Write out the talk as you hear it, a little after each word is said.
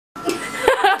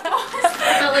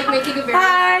making a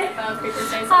very paper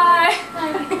size. Hi.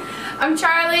 Hi. I'm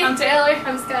Charlie. I'm Taylor.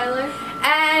 I'm Skylar.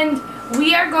 And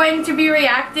we are going to be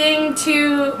reacting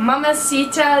to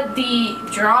Mamacita, the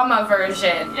drama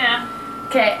version. Yeah.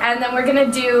 Okay, and then we're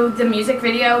gonna do the music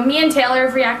video. Me and Taylor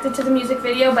have reacted to the music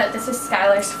video, but this is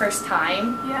Skylar's first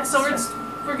time. Yeah, so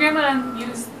we're gonna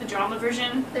use the drama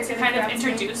version to kind of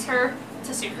introduce her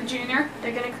to Super Junior.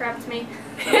 They're gonna corrupt me.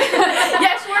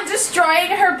 Yes, we're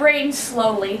destroying her brain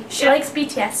slowly. She likes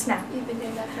BTS now. You've been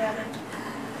doing that forever.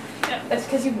 Yeah. That's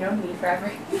because you've known me forever.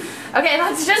 Okay,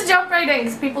 let's just jump right in,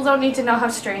 because people don't need to know how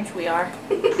strange we are.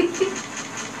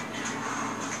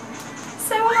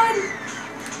 So on.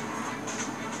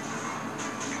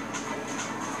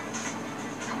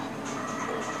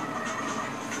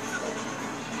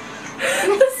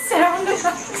 The sound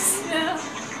effects. Yeah.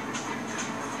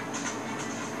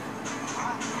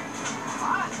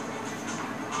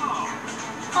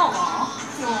 Aww.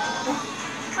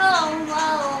 Oh,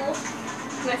 wow.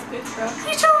 Nice boots, bro.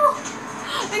 Hey, Joel!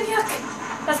 And yuck.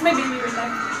 That's my baby right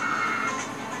there.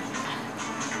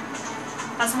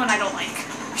 That's the one I don't like.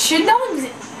 Should no one's...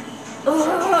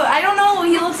 I don't know,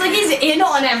 he looks like he's in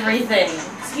on everything.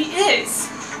 He is.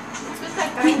 What's with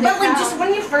that guy? But like, just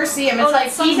when you first see him, it's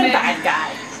like, he's a bad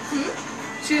guy.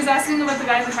 She was asking about the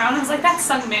guy in the crown. I was like, that's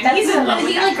Sungmin. That's He's in love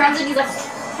with He that like grabs it and he's like,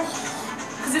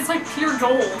 because it's like pure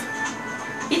gold.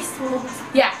 it's cool.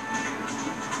 Yeah.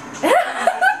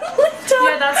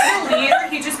 Yeah, that's the leader.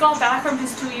 He just got back from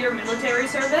his 2-year military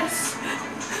service.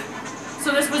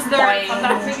 So this was their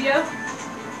comeback video.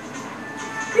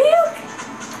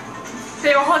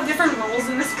 They all have different roles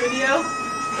in this video.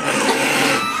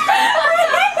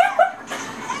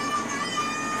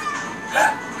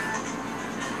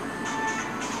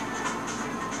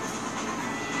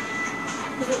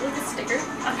 Is it like a sticker?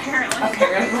 Apparently.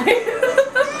 Apparently.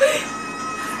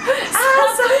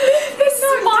 He's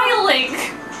smiling.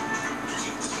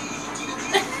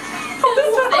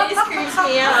 His face creeps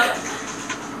me out.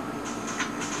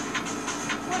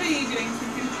 What are you doing,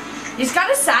 Keegan? He's got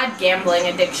a sad gambling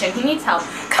addiction. He needs help.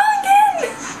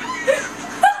 Kongin!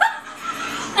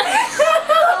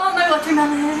 Oh, my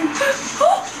watermelon.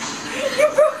 You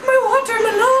broke my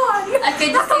watermelon! I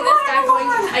could just see this guy going.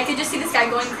 I could just see this guy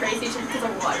going crazy just because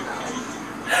of watermelon.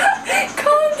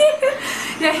 Kongin!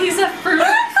 Yeah, he's a fruit.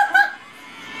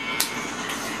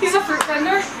 He's a fruit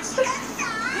vendor.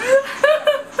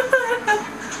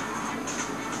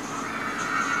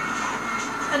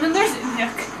 And then there's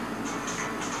Nick.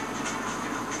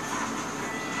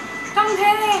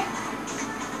 Donghae!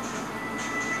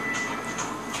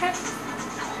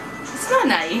 It's not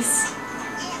nice.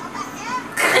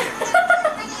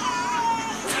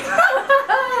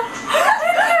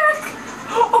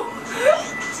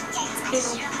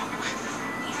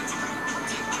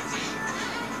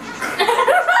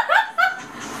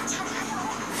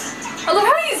 I love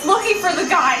how he's looking for the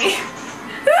guy.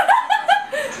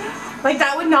 Like,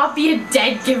 that would not be a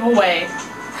dead giveaway.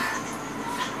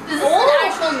 Is this an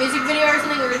actual music video or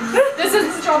something? Or This is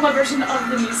the drama version of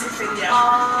the music video.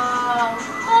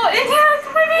 oh, Inyak,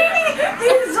 my baby!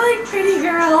 It's like pretty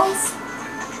girls.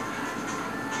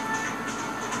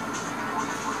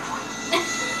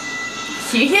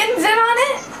 Keegan's in on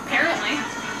it? Apparently.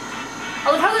 I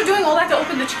love how they're doing all that to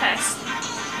open the chest.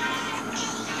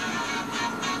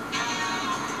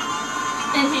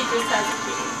 and he just has a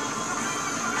key.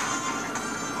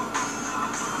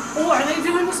 Oh, are they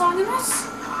doing a song in this?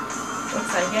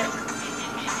 Looks like it.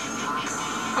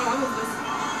 How long is this?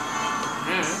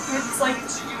 It's like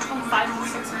 5 or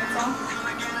 6 minutes long.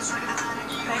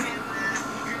 Okay.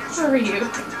 Where are you?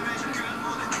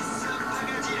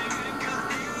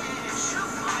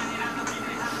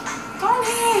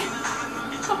 Donnie!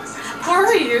 Where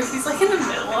are you? He's like in the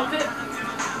middle of it.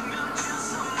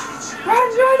 Run,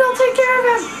 I'll take care of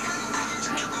him!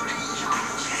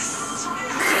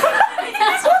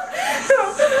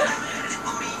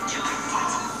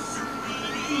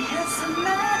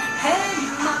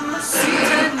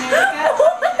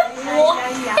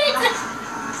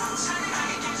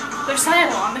 There's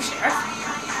Skylar, the sheriff.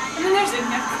 And then there's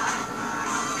Inyak.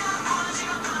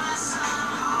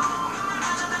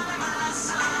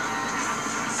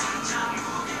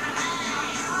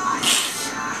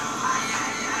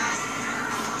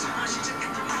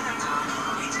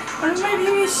 One of my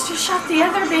babies just shot the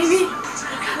other baby.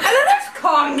 And then there's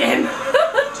Kongin.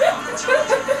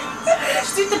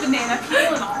 Just eat the banana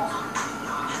peel and all.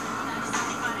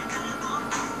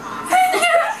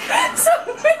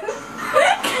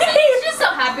 He's just so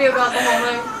happy about the whole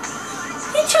thing.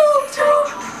 He choked.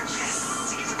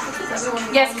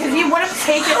 Yes, because he would have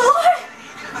taken.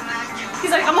 He's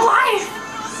like, I'm alive!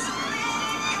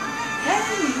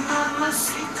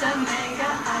 Mamacita mega,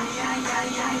 ay, ay, ay,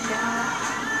 ay, ay.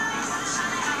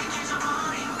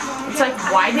 It's like,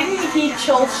 why didn't he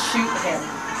chill shoot him?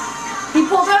 He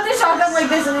pulled out the shotgun like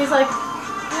this and he's like,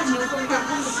 I have no clue.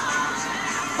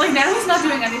 Like now he's not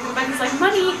doing anything, but he's like,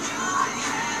 money.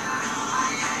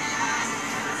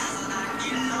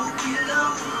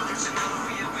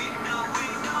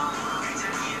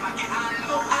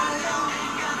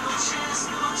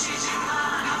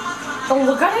 the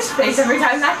look on his face every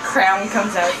time that crown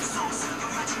comes out.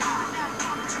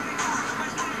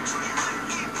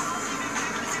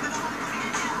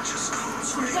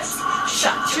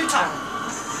 Shut your tongue.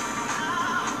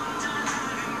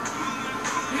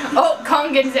 Oh,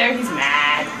 Kongan's there, he's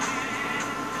mad.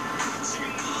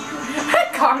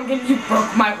 Kongan, you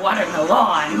broke my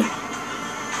watermelon.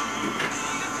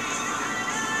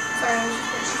 Sorry, I was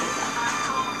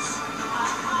just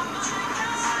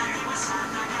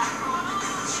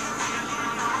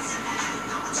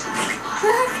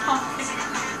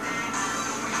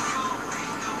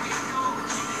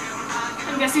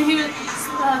I'm guessing he was,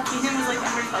 Keegan was like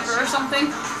undercover or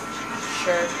something.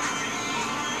 Sure.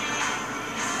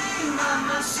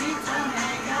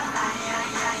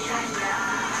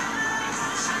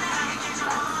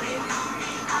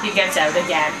 He gets out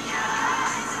again.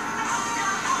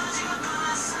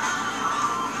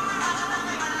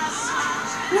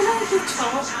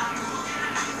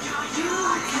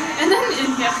 And then,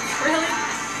 yeah, really?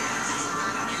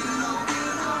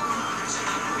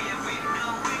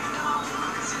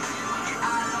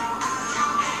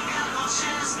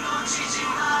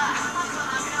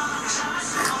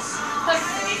 Her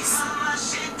face.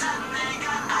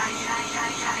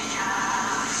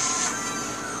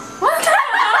 What the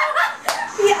hell?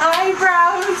 The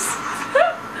eyebrows.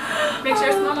 Make sure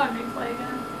it's not on replay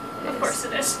again. Of course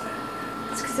it is.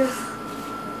 It's 'cause it's...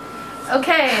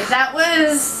 Okay, that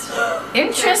was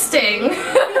interesting.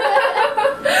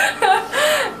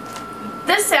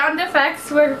 The sound effects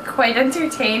were quite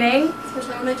entertaining.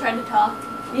 especially when they tried to talk.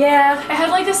 Yeah, It had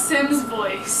like a Sims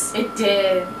voice. it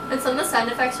did. And some of the sound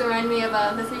effects remind me of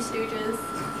the Three Stooges.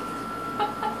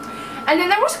 And then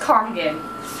there was Kongan.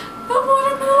 The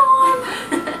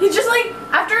watermelon! He just like,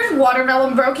 after his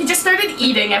watermelon broke, he just started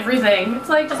eating everything. It's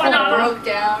like, The banana. Broke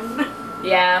down.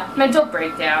 yeah, mental I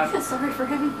breakdown. feel sorry for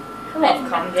him. I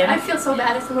love Kongan. I feel so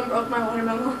bad if someone broke my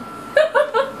watermelon.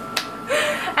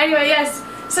 Anyway, yes.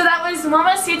 So that was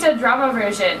Mamacita drama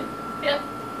version. Yep.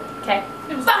 Okay.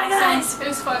 It was Bye, awesome. guys. It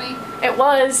was funny. It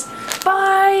was.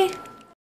 Bye.